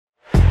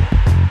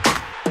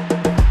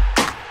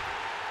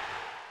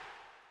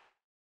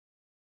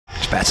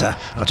better.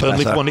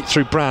 Burnley won it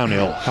through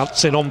Brownhill.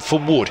 That's it on for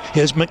Wood.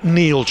 Here's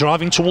McNeil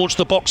driving towards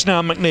the box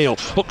now. McNeil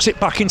hooks it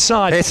back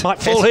inside. Might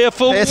fall here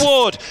for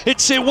Wood.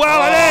 Hits it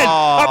well and in.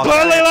 A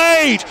Burnley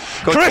lead.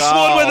 Chris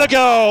Wood with a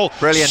goal.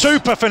 Brilliant.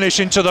 Super finish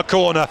into the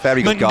corner.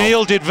 Very good McNeil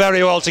goal. did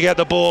very well to get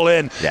the ball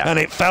in, and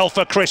it fell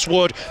for Chris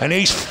Wood, and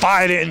he's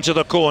fired it into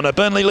the corner.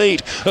 Burnley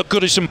lead at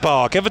Goodison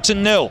Park.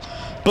 Everton 0.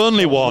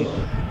 Burnley 1.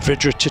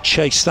 Vidra to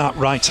chase that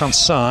right-hand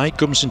side.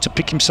 Gumson to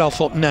pick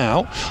himself up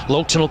now.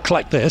 Lowton will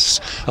collect this.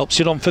 Helps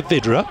it on for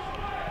Vidra.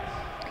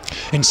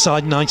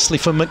 Inside nicely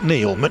for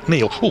McNeil.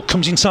 McNeil,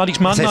 comes inside his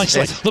man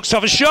nicely. Looks to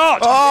have a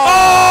shot.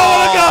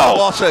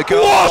 What a goal!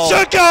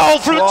 What a goal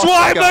from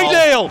Dwight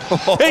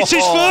McNeil! It's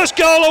his first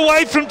goal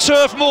away from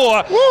Turf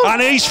Moor,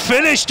 and he's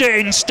finished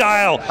it in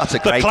style. That's a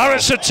great The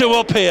Clarets are 2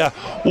 up here.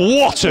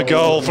 What a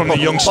goal from the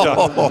youngster.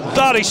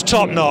 That is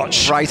top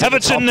notch. Right,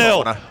 Everton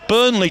 0,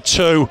 Burnley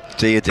 2.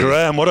 Dear.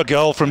 Graham, what a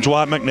goal from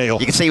Dwight McNeil.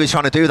 You can see he was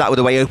trying to do that with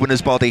the way he opened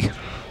his body.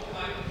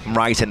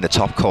 Right in the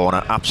top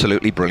corner.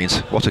 Absolutely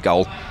brilliant. What a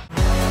goal.